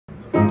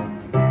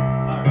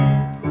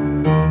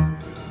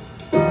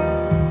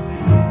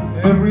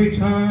Every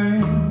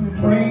time it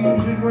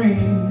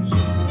rains,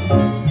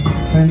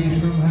 pennies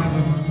from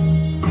heaven.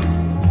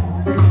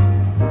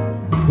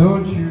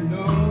 Don't you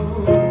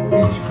know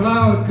each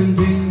cloud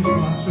contains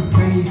lots of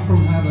pennies from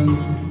heaven?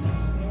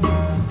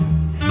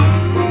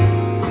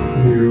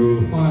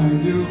 You'll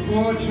find your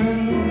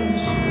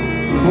fortunes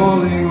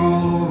falling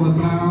all over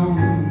town.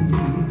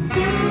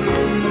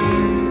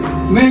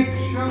 Make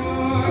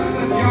sure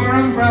that your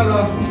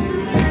umbrella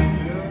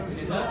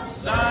is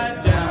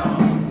upside down.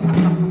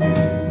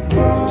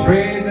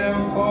 Trade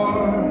them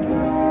for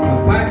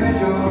a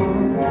package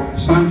of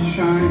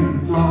sunshine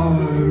and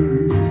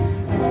flowers.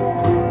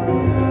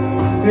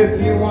 If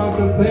you want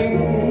the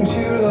things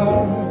you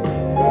love,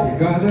 you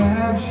gotta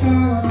have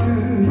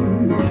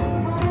showers.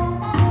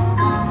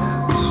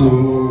 So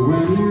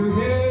when you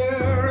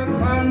hear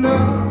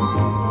thunder,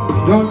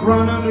 don't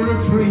run under a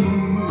tree.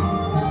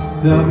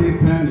 There'll be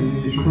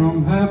pennies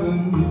from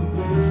heaven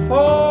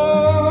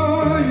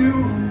for you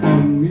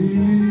and me.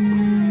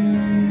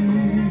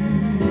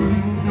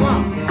 Come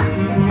on.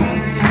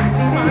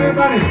 Come on,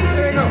 everybody.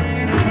 There you go.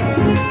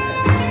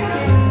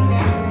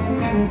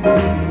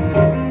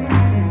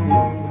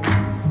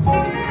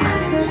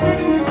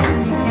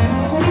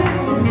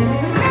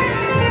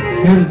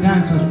 Here are the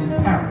dancers from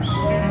Paris.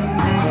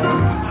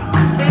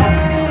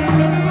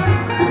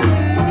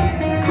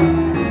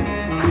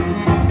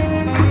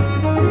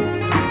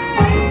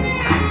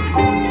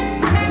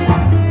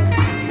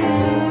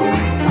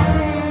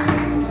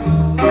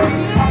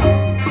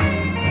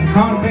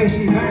 Count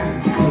Basie Band.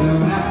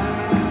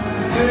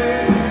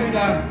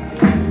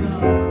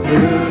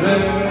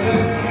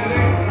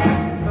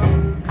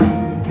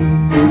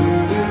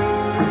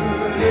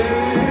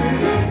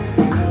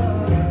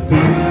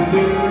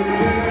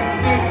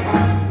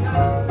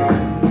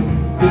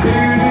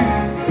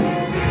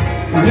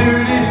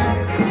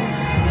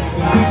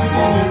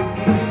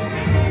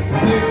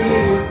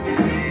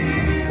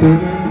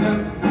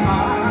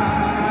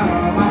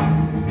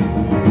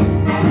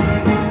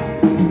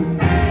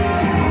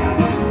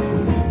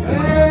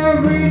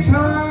 Every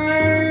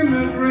time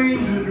it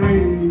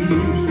rains,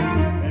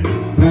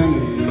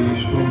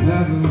 pennies from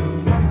heaven.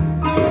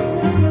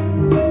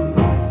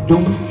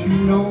 Don't you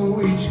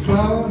know each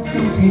cloud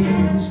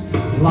contains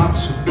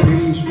lots of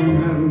pennies from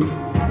heaven?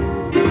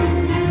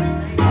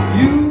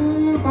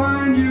 You'll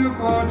find your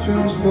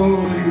fortunes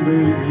falling,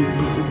 baby,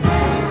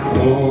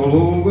 all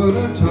over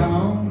the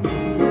town.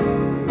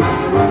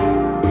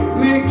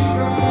 Make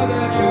sure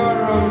that your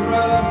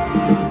umbrella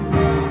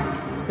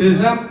is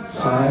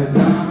upside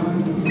down.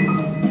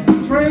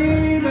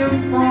 Trade them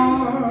for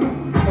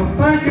a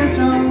package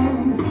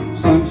of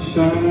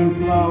sunshine and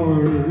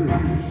flowers.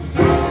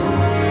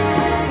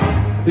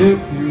 If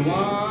you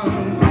want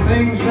the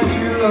things that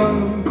you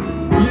love,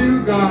 you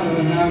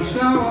gotta have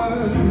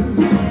showers.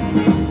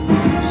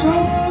 So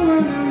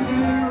when you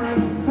hear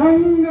it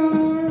thunder,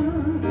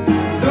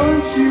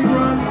 don't you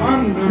run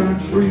under a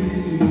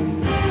tree.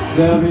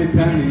 There'll be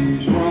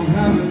pennies from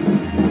heaven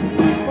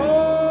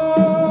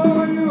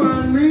for you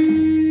and me.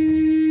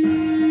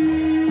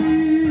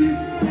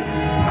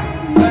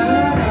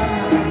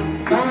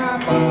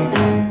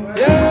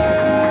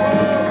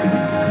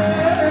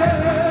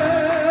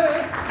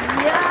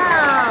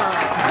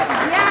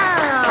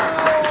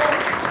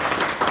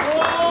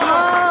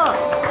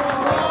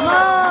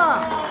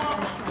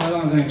 I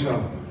don't think so.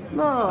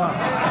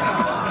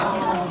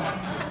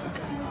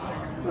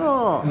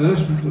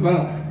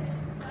 Well,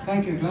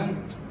 thank you, Glenn.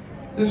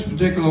 This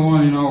particular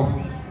one, you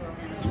know,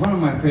 is one of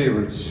my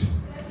favorites.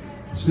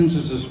 Since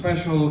it's a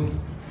special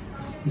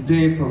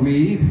day for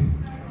me,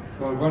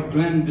 for what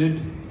Glenn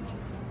did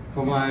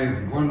for my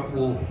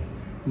wonderful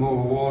Mo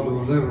Award or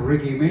whatever,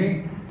 Ricky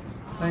May.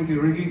 Thank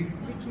you, Ricky.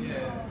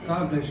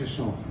 God bless your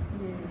soul.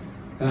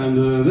 And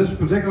this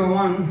particular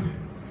one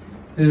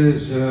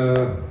is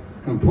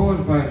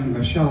composed by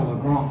Michel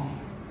Legrand.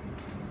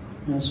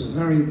 And it's a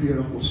very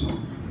beautiful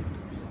song.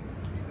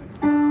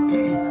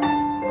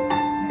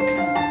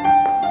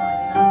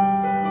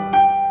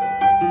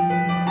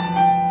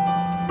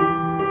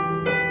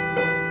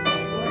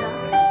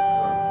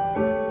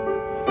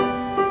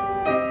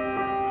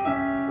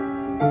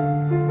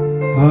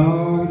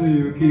 How do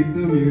you keep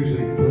the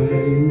music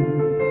playing?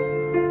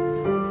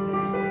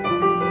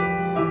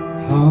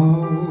 How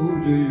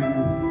do you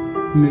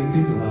make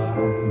it last?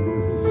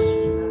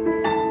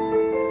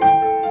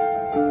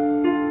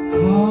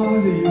 How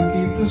do you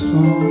keep the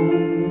song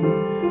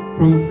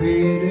from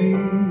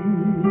fading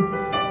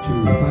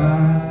too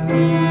fast?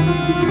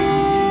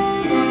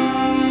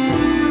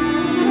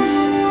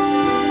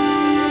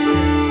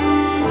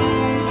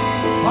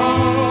 How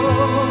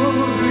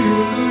do you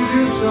lose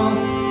yourself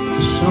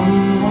to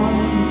someone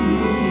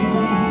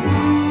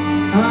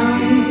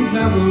and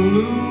never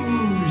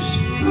lose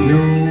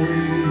your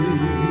way?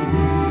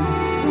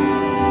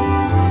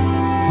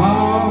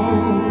 How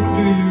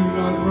do you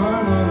not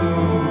run out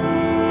of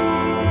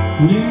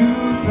new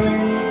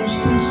things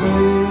to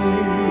say?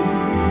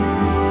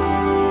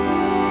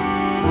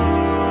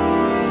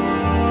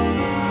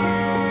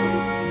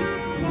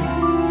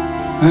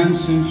 And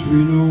since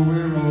we know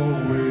we're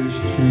always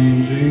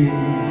changing,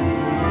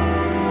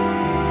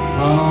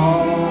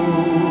 how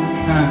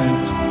can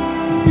it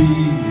be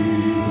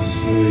the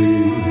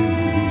same?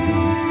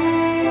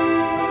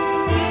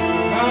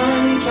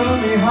 And tell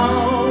me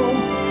how,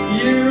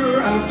 year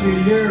after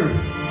year,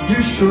 you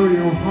sure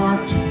your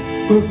heart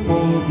will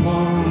fall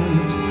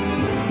apart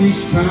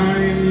each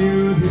time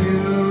you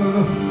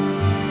hear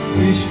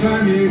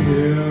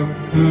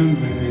her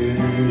name.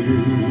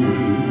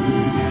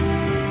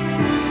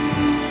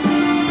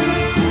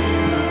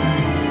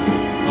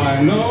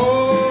 I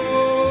know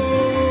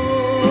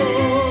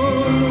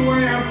the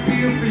way I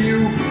feel for you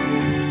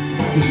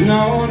is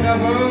now or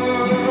never.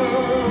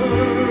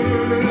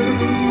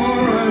 The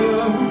more I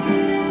love,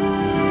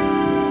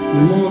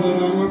 the more that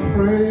I'm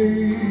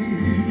afraid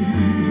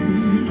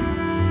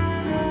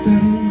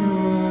that in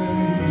your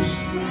eyes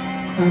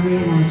I may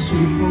not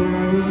see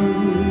forever.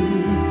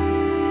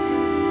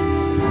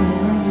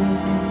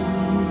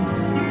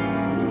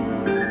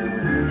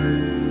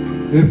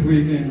 If we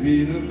can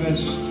be the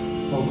best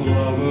of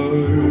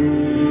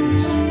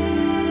lovers,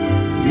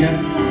 yet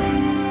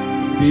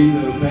be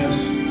the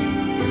best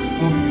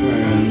of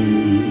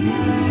friends.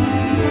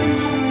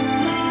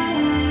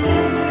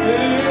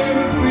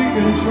 If we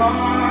can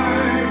try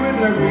with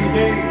every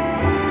day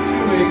to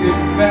make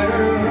it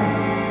better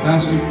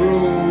as it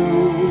grows,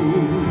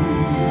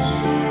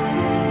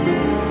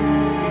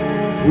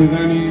 with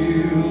any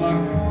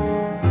luck,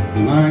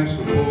 then I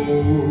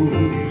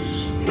suppose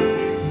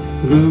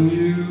the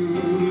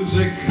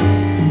music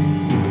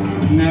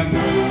never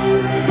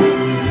ends.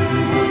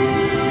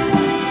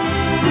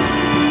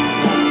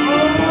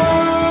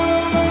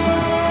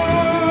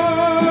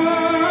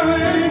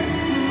 I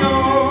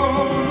know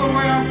the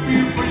way I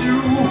feel for you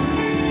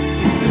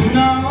is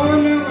now or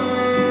never.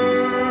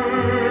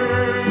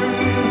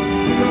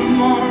 The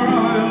more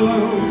I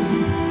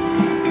love,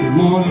 the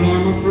more that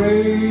I'm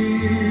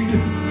afraid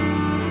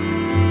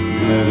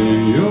that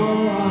in your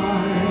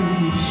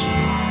eyes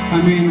I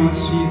may not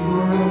see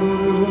forever.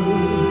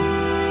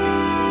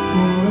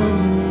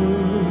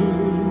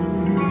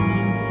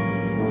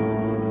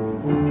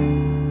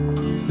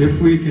 If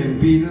we can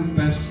be the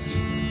best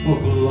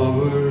of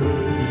lovers,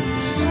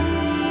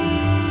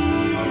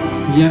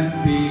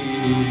 yet be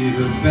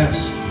the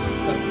best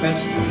of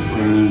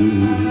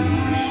friends.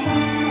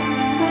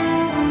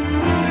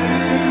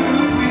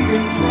 If we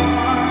can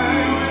try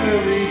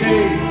every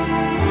day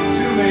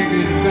to make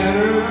it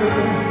better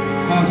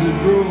as it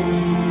grows,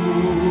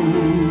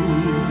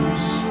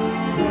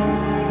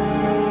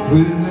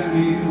 with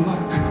any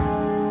luck,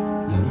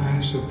 then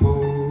I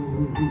suppose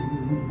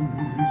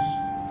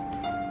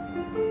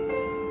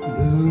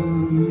the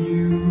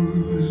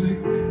music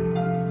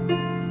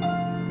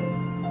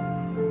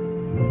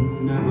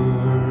never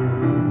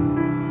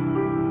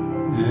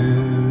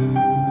ends.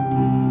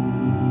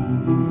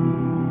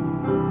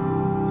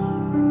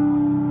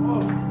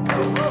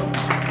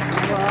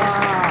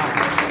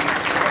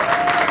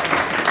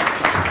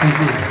 Thank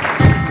you.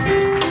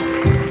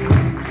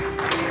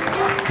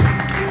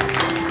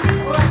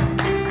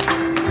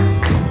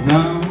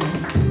 Now,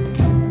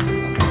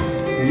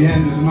 the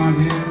end is not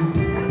here.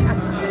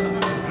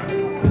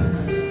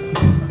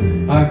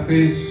 I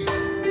face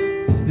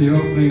the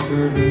opening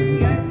curtain.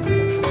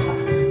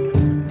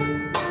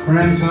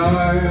 Friends,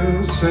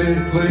 I'll say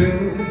it clear.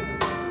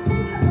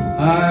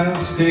 I'll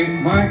state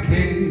my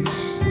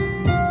case,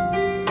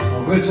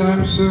 of which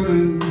I'm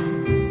certain.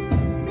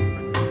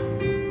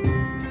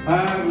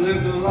 I've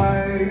lived a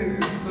life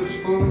that's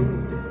full.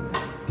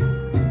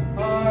 I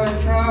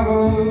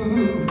traveled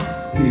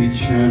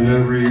each and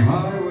every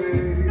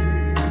highway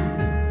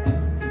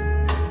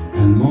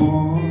and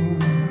more.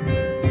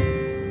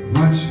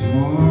 Much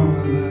more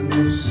than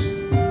this.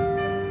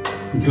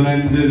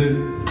 Glenn did it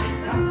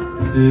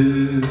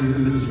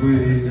his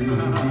way.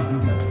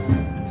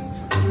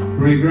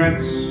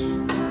 Regrets,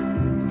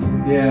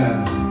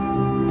 yeah,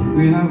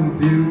 we have a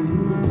few.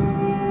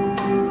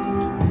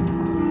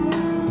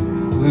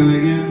 Then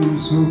again,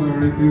 so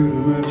very few to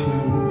mention.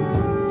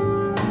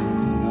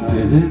 I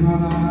did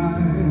what I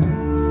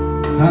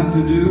had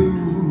to do,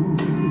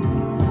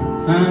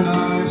 and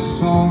I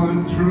saw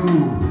it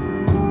through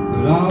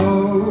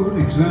without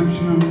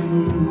exemption.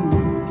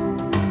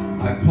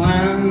 I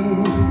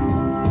planned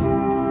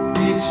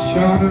each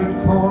charted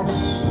course,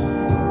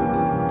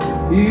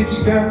 each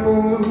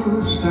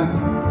careful step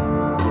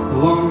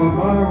along the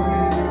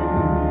byway,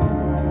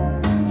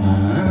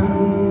 and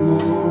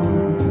more,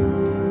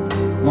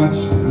 much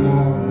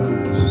more than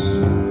this.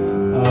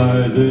 I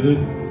did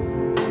it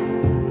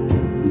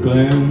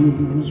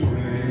Glenn's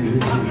way.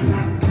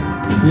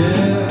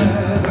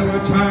 Yeah, there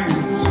were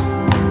times,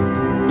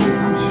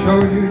 I'm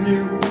sure you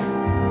knew,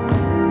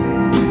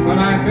 when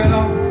I bit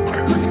off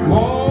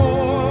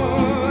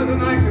more than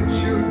I could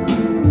chew,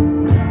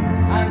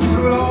 and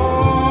through it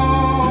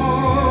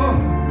all,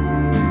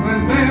 when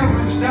there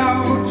was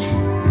doubt,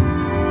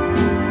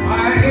 I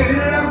ate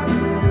it up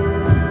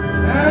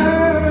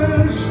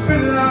and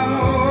spit it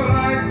out. I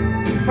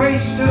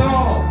faced it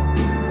all.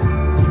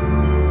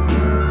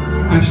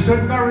 I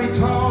stood very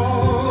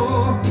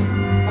tall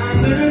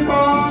and did it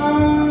my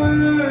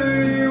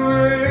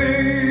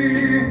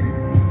way.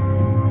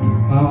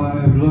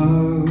 I've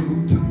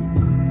loved,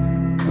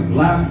 I've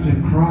laughed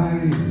and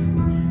cried,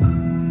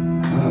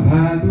 I've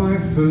had my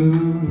fill,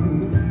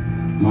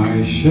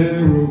 my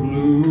share of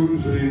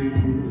losing,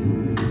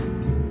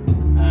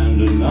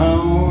 and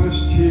now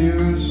as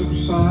tears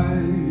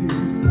subside,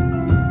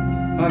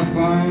 I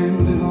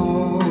find it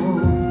all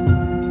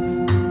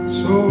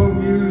so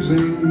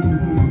amusing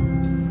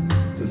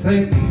to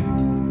think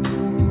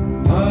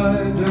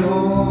I did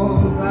all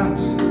that,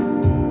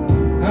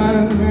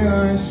 and may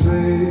I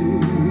say,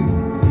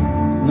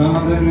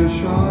 not in a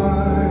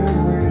shy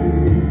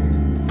way.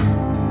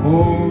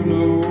 Oh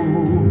no,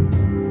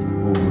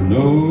 oh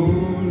no,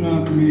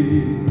 not me,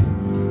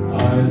 I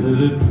did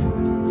it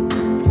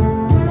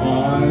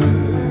my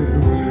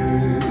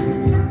way.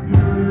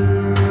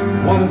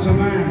 What is a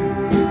man?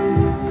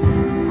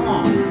 Come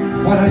on,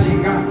 what has he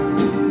got?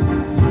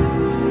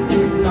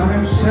 Not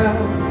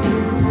himself,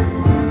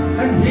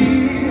 and he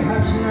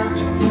has not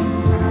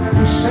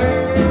to say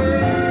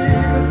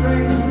the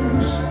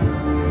things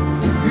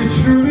he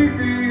truly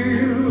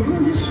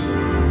feels,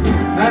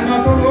 and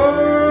not the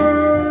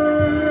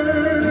words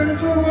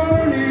of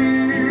our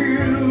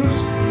knees.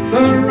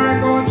 The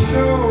record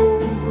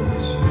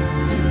shows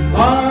I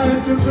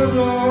took the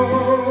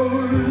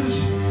blows,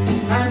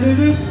 and it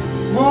is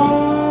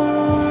more.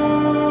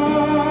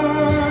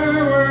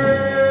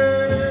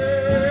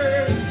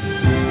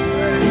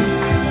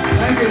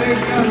 Ladies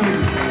and gentlemen,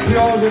 we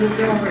all did it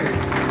their way.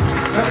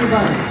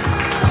 Everybody.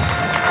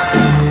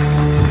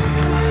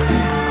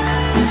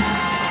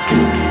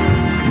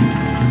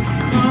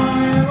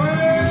 My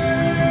way.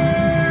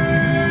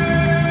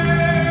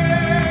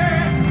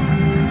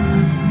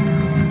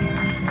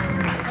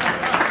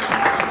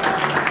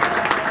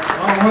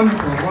 Oh,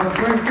 wonderful. What a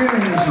great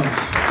feeling this is.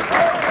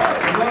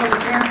 With all the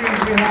champions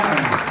we have,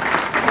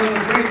 all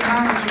the great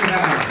talents we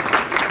have.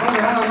 What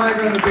the hell am I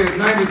going to be at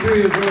 93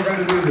 years old going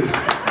to do this?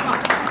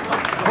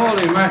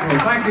 Holy mackerel.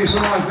 Thank you so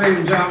much, ladies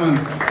and gentlemen.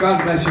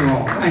 God bless you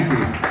all. Thank you.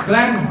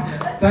 Glenn,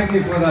 thank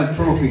you for that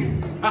trophy.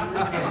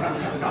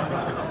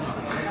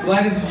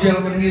 Ladies and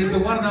gentlemen, he is the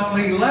one and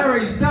only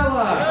Larry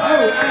Stella,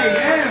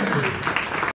 OAM.